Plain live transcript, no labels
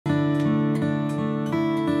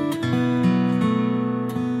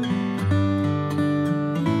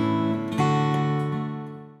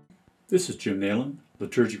This is Jim Nailon,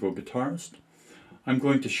 liturgical guitarist. I'm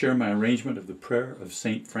going to share my arrangement of the prayer of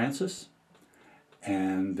St. Francis,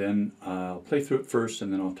 and then I'll play through it first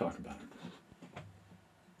and then I'll talk about it.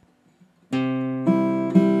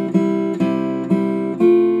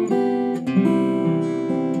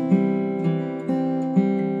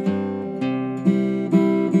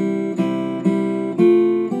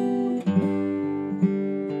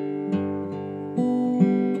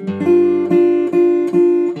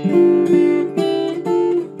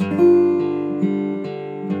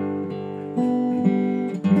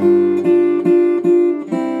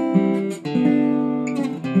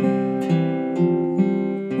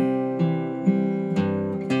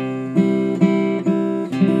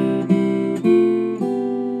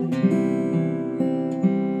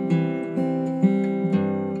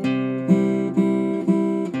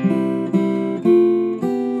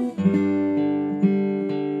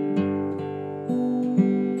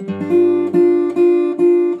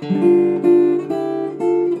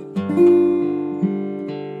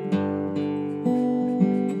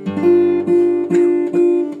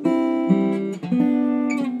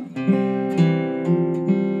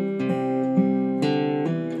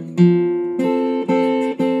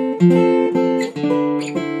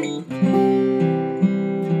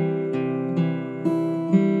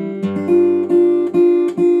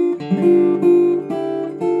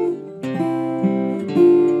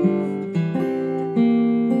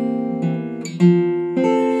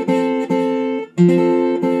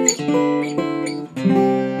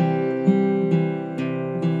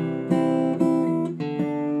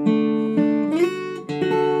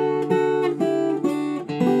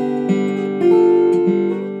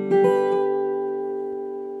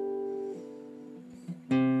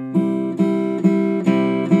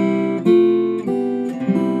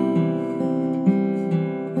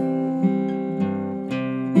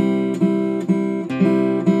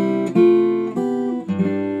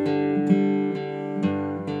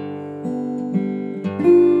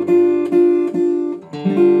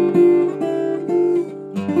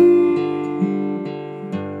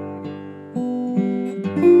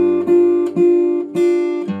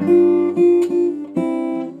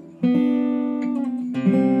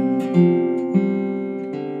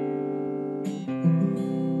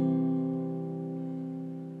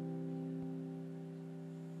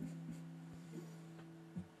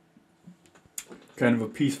 Kind of a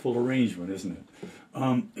peaceful arrangement, isn't it?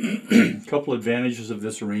 A couple advantages of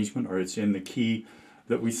this arrangement are it's in the key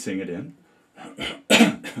that we sing it in.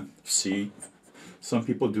 C. Some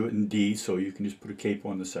people do it in D, so you can just put a capo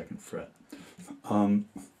on the second fret.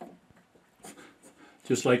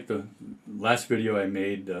 Just like the last video I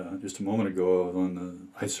made just a moment ago on the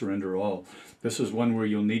I Surrender All, this is one where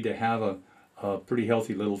you'll need to have a pretty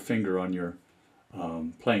healthy little finger on your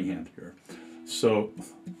playing hand here. So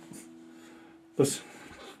let's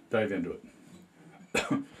dive into it.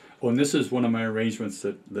 Oh, and this is one of my arrangements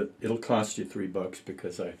that it'll cost you $3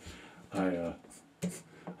 because I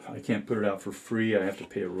can't put it out for free. I have to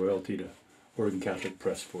pay a royalty to Oregon Catholic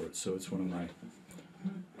Press for it. So it's one of my,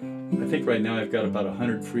 I think right now I've got about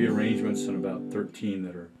 100 free arrangements and about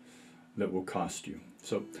 13 that will cost you.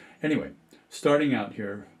 So anyway, starting out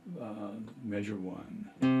here, measure 1.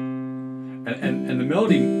 And the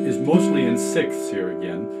melody is mostly in sixths here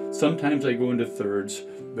again. Sometimes I go into thirds,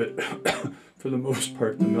 but for the most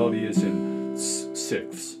part the melody is in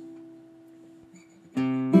sixths.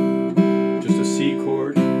 Just a C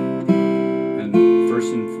chord, and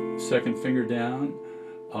first and second finger down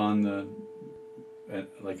on the,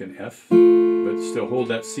 like an F, but still hold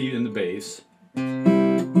that C in the bass. And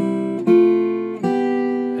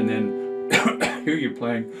then here you're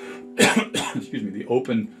playing, excuse me, the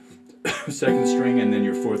open second string, and then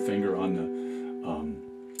your fourth finger on the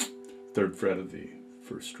third fret of the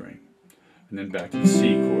first string, and then back to the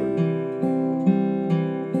C chord,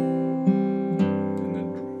 and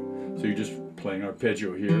then so you're just playing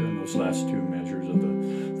arpeggio here in those last two measures of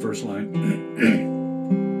the first line,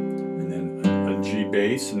 and then a G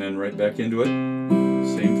bass, and then right back into it,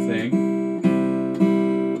 same thing,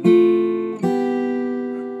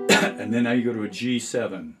 and then now you go to a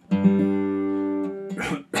G7.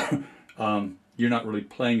 You're not really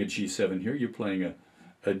playing a G7 here, you're playing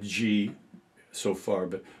a G so far,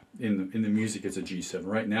 but in the music it's a G7.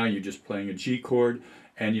 Right now you're just playing a G chord,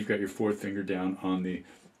 and you've got your fourth finger down on the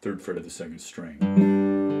third fret of the second string.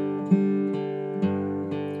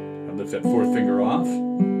 Now lift that fourth finger off,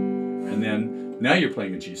 and then now you're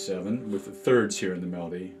playing a G7 with the thirds here in the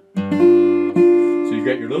melody. So you've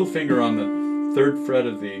got your little finger on the third fret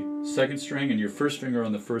of the second string and your first finger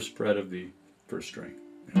on the first fret of the first string.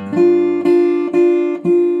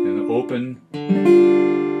 And the open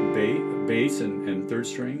bass and third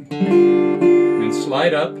string, and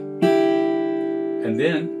slide up, and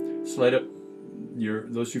then slide up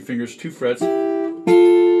those 2 fingers 2 frets, and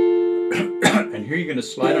here you're going to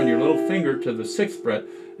slide on your little finger to the 6th fret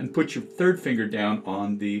and put your 3rd finger down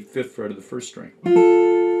on the 5th fret of the 1st string.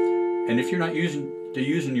 And if you're not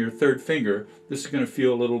using your 3rd finger, this is going to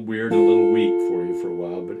feel a little weird and a little weak for you for a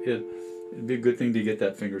while, but it'd be a good thing to get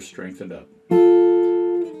that finger strengthened up.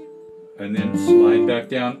 And then slide back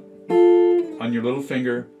down on your little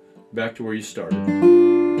finger back to where you started.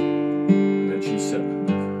 And that G7.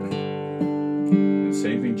 And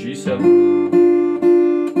same thing, G7.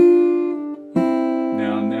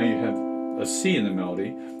 Now you have a C in the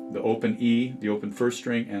melody, the open E, the open 1st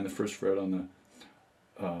string, and the 1st fret on the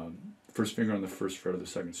 1st finger on the 1st fret of the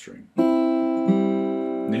 2nd string.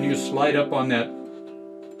 And then you slide up on that.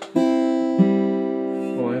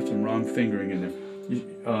 Oh, I have some wrong fingering in there.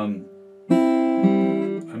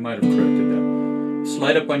 I might have corrected that.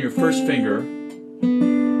 Slide up on your 1st finger.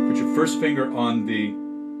 Put your 1st finger on the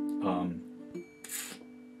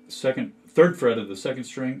 3rd fret of the 2nd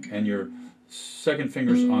string, and your 2nd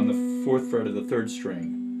finger's on the 4th fret of the 3rd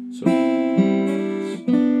string. So,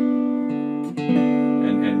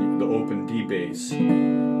 and the open D bass.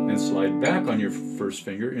 And slide back on your 1st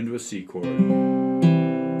finger into a C chord.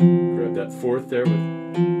 Grab that 4th there with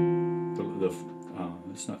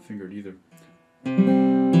it's not fingered either.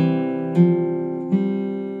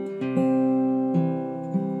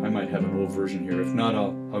 I might have an old version here. If not,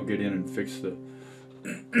 I'll get in and fix the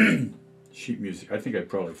sheet music. I think I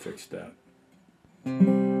probably fixed that. And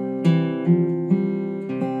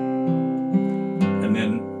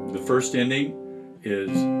then the 1st ending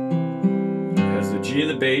has the G in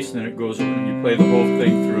the bass, and then it goes over and you play the whole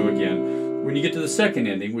thing through again. When you get to the 2nd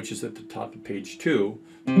ending, which is at the top of page 2,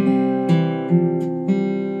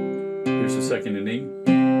 here's the 2nd ending.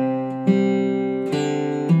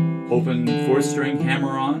 Open 4th string,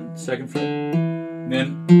 hammer on, 2nd fret. And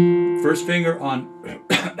then 1st finger on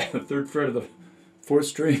the 3rd fret of the 4th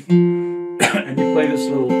string. And you play this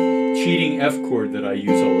little cheating F chord that I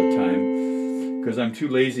use all the time, because I'm too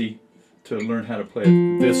lazy to learn how to play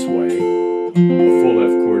it this way, a full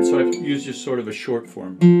F chord. So I've used just sort of a short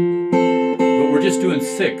form. But we're just doing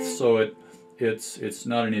 6th, so it's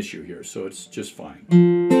not an issue here, so it's just fine.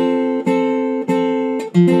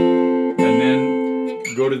 And then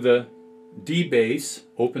go to the D bass,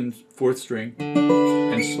 open 4th string,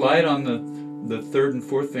 and slide on the 3rd and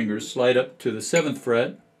 4th fingers, slide up to the 7th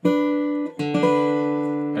fret,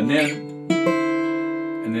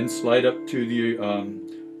 and then slide up to the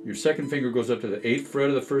your 2nd finger goes up to the 8th fret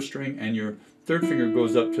of the 1st string, and your 3rd finger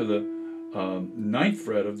goes up to the 9th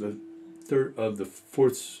fret of the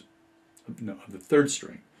 3rd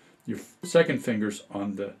string. Your 2nd finger's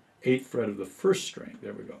on the 8th fret of the 1st string.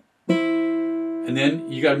 There we go. And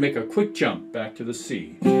then you got to make a quick jump back to the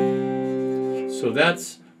C. So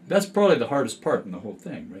that's probably the hardest part in the whole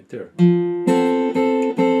thing, right there.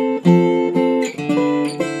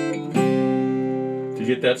 To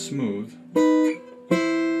get that smooth.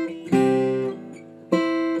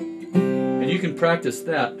 And you can practice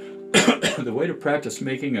that. The way to practice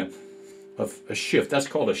making a shift, that's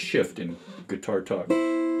called a shift in guitar talk,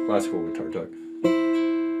 classical guitar talk,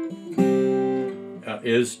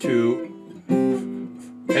 is to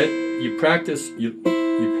you practice, you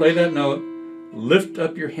play that note, lift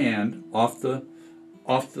up your hand off the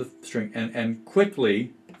string, and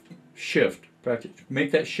quickly shift. Practice, make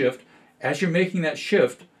that shift. As you're making that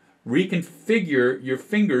shift, reconfigure your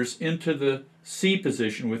fingers into the C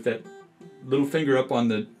position with that little finger up on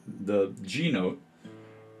the G note,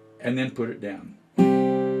 and then put it down.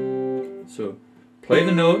 So play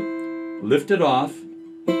the note, lift it off.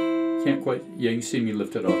 Can't quite, yeah, you can see me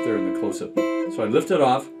lift it off there in the close-up. So I lift it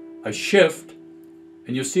off, I shift,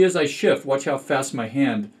 and you'll see as I shift, watch how fast my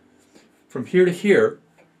hand, from here to here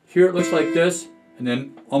it looks like this, and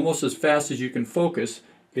then almost as fast as you can focus,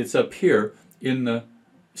 it's up here in the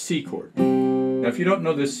C chord. Now if you don't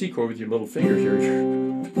know this C chord with your little finger here,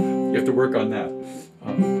 you have to work on that.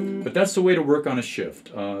 But that's the way to work on a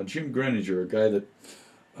shift. Jim Greninger, a guy that,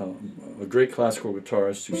 a great classical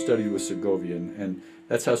guitarist who studied with Segovia, and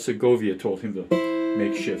that's how Segovia told him to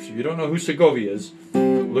make shifts. If you don't know who Segovia is,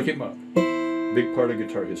 look him up. Big part of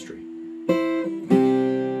guitar history.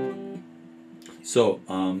 So,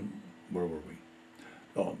 where were we?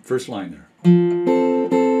 Oh, first line there.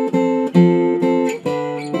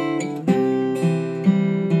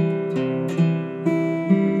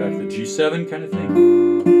 Back to the G7 kind of thing.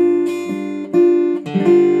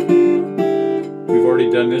 We've already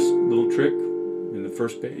done this little trick in the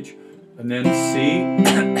first page. And then C,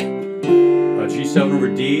 G7 over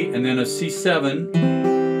D, and then a C7,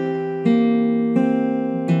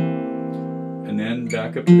 and then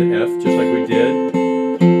back up to the F, just like we did.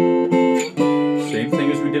 Same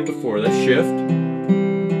thing as we did before, that's shift.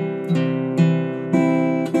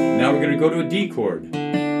 Now we're going to go to a D chord.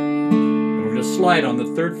 And we're going to slide on the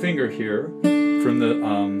 3rd finger here from the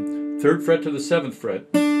 3rd fret to the 7th fret.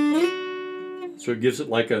 So it gives it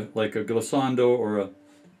like a glissando or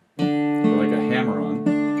like a hammer-on,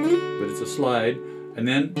 but it's a slide. And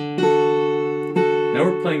then now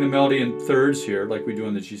we're playing the melody in thirds here, like we do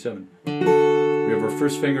on the G7. We have our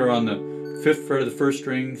 1st finger on the 5th fret of the 1st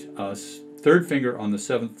string, 3rd finger on the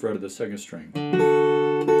 7th fret of the 2nd string,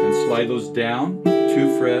 and slide those down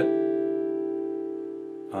 2 fret,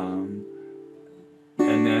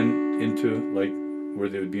 and then into like where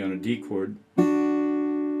they would be on a D chord.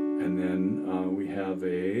 And then we have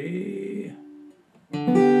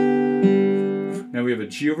now we have a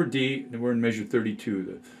G over D, and we're in measure 32,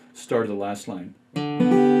 the start of the last line.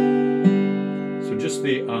 So just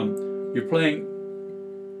the, you're playing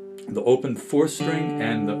the open 4th string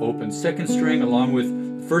and the open 2nd string along with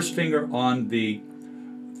the 1st finger on the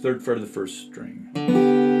 3rd fret of the 1st string.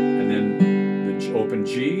 And then the open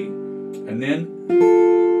G, and then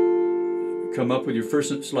come up with your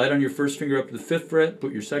slide on your 1st finger up to the 5th fret,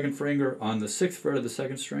 put your 2nd finger on the 6th fret of the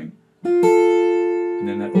 2nd string, and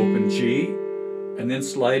then that open G, and then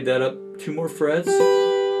slide that up 2 more frets,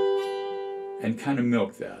 and kind of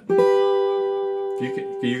milk that.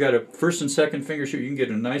 If you got a 1st and 2nd finger shoot, you can get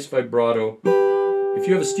a nice vibrato. If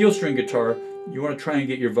you have a steel string guitar, you want to try and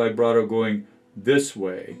get your vibrato going this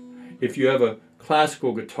way. If you have a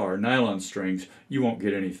classical guitar, nylon strings, you won't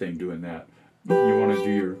get anything doing that. You want to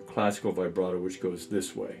do your classical vibrato, which goes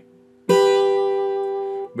this way.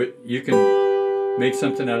 But you can make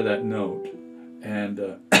something out of that note,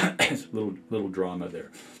 and it's a little drama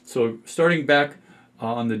there. So starting back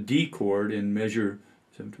on the D chord in measure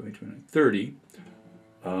 7, 20, 29, 30,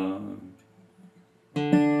 a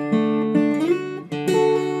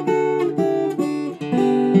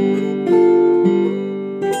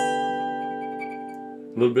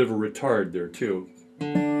little bit of a retard there too.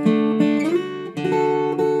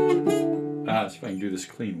 See if I can do this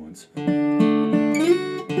clean once. And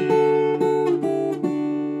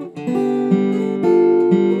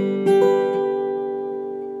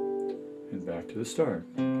back to the start.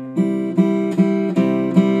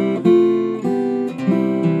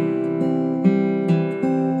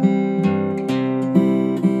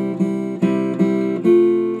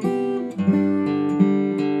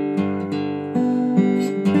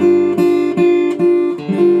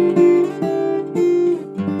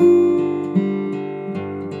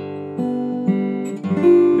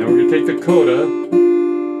 Take the coda,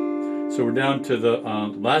 so we're down to the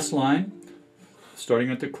last line, starting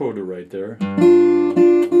at the coda right there.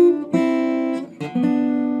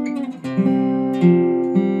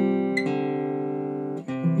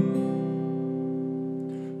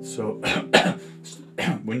 So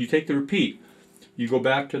when you take the repeat, you go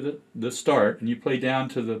back to the start and you play down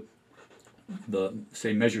to the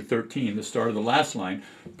say measure 13, the start of the last line,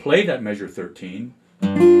 play that measure 13,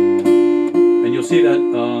 and you'll see that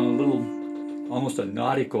little, almost a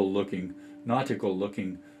nautical looking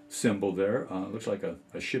symbol there. Looks like a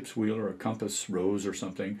ship's wheel or a compass rose or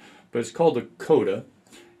something. But it's called a coda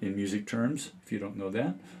in music terms, if you don't know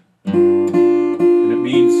that. And it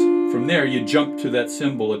means from there you jump to that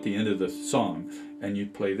symbol at the end of the song and you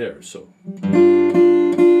play there. So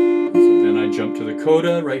then I jump to the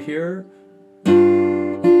coda right here.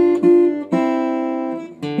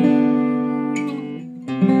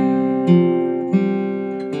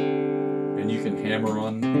 Hammer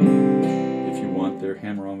on, if you want there,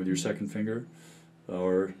 hammer on with your 2nd finger,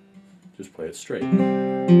 or just play it straight.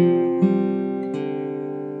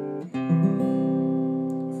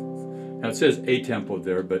 Now it says A tempo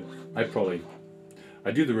there, but I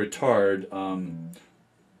do the retard.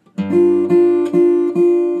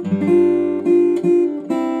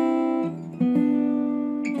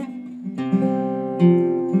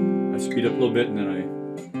 I speed up a little bit and then I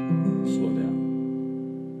slow down.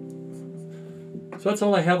 So that's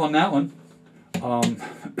all I have on that one.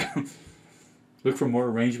 Look for more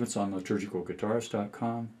arrangements on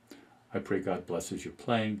liturgicalguitarist.com. I pray God blesses your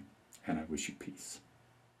playing, and I wish you peace.